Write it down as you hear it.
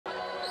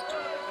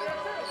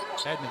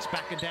Edmonds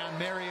backing down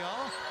Marial.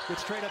 Good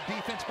straight up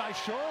defense by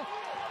Shaw.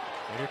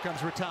 And here comes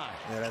Ratai.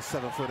 Yeah, that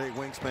 7'8"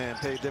 wingspan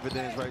paid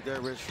dividends right there,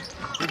 Rich.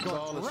 He's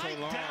going right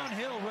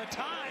downhill.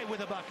 Ratai with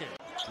a bucket.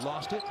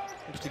 Lost it.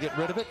 Just to get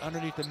rid of it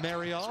underneath the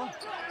Marial.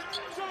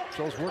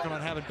 Joel's working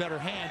on having better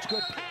hands.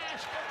 Good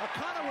pass.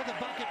 O'Connor with a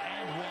bucket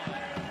and one.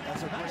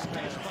 That's a nice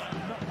pass by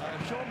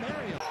Joel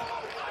Marial.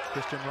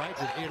 Christian Wright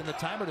with 8 in the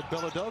timer to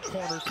Bilodeau.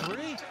 Corner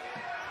 3.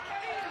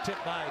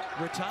 Tipped by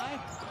Ratai.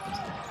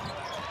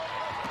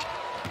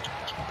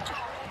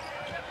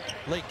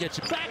 Lake gets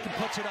it back and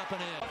puts it up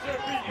and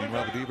in.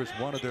 Meanwhile, the Beavers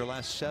wanted their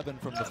last 7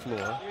 from the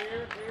floor.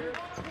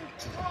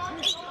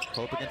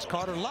 Pope against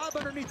Carter. Lob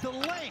underneath the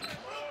Lake.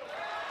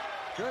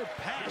 Good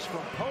pass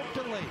from Pope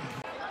to Lake.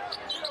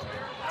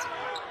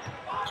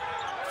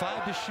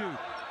 5 to shoot.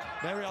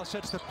 Marial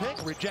sets the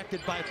pick.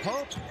 Rejected by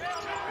Pope.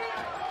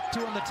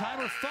 2 on the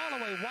timer. Fall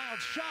away. Wild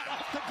shot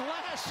off the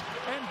glass.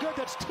 And good.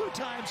 That's 2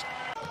 times.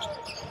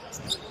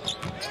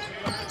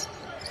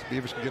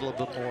 Beavers can get a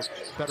little bit more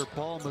better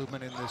ball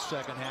movement in this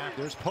second half.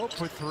 There's Pope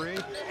for 3, and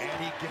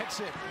he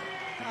gets it.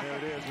 And there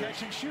it is.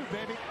 Catch and shoot,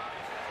 baby.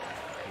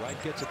 Wright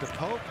gets it to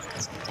Pope.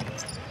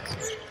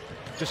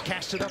 Just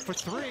casts it up for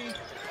 3.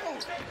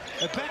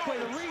 And Beckway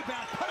the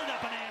rebound, put it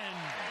up and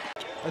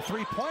in. A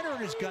 3-pointer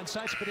in his gun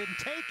sights, but didn't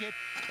take it.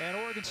 And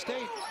Oregon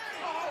State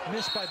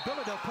missed by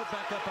Bilodeau, put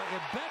back up by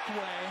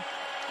Beckway.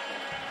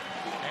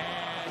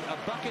 And a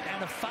bucket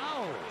and a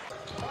foul.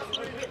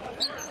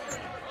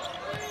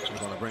 We're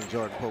going to bring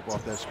Jordan Pope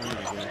off that screen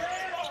again.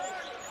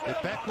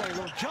 Beckway,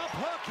 little jump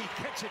hook.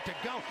 He gets it to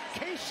go.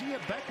 Casey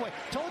Beckway.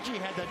 Told you he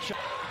had that shot.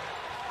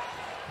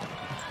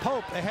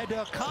 Pope ahead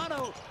to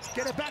O'Connor.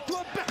 Get it back to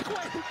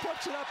Beckway who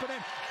puts it up and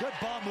in. Good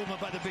ball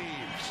movement by the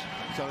Beavs.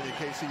 I'm telling you,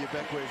 Casey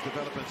Beckway is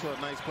developing into a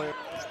nice player.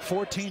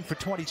 14 for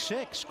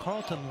 26.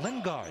 Carlton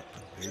Lingard.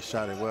 He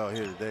shot it well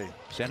here today.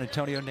 San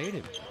Antonio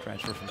native.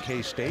 Transfer from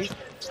K-State.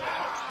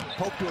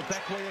 Pope to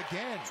Beckway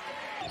again.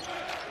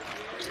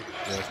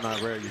 Yeah, it's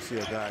not rare you see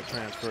a guy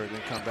transfer and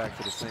then come back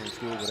to the same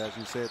school, but as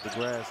you said, the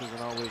grass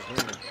isn't always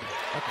greener.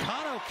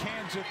 O'Connor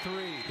cans a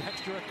 3.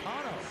 Dexter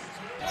O'Connor.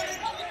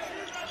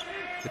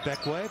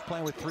 Beckway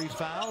playing with 3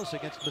 fouls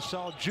against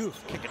Basal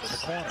Juf. Kick it to the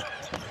corner.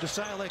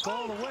 Desai Lake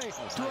all the way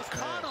to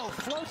O'Connor.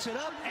 Floats it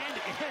up and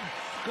in.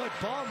 Good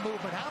ball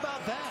movement. How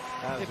about that?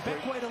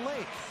 Beckway to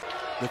Lake.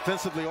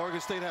 Defensively,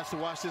 Oregon State has to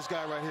watch this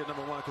guy right here,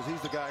 number 1, because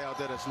he's the guy out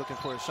there that's looking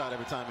for a shot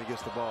every time he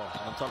gets the ball.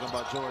 And I'm talking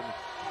about Jordan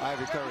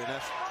Ivy Curry.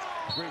 That's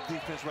great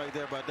defense right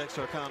there by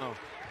Dexter O'Connor.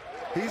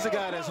 He's the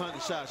guy that's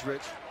hunting shots,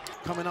 Rich.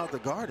 Coming out the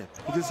garden.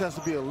 He just has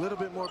to be a little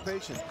bit more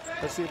patient.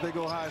 Let's see if they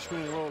go high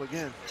screen and roll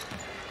again.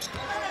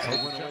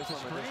 Went away from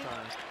it this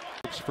time.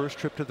 His first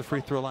trip to the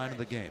free throw line of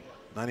the game.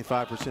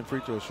 95%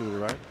 free throw shooter,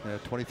 right?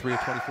 23 of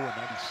 24,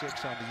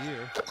 96 on the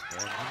year.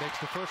 And he makes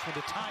the first one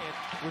to tie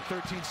it with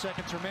 13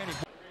 seconds remaining.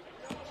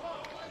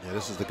 Yeah,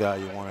 this is the guy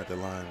you want at the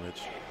line,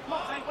 Rich.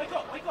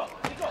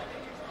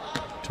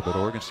 To put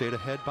Oregon State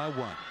ahead by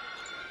 1.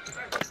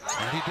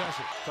 And he does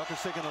it.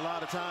 Tucker's taking a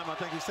lot of time. I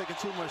think he's taking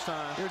too much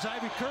time. Here's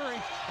Ivy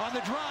Curry on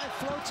the drive,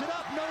 floats it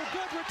up, no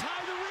good.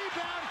 Ratai the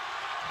rebound,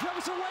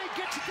 drives away,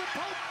 gets it to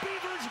Pope.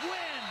 Beavers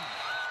win.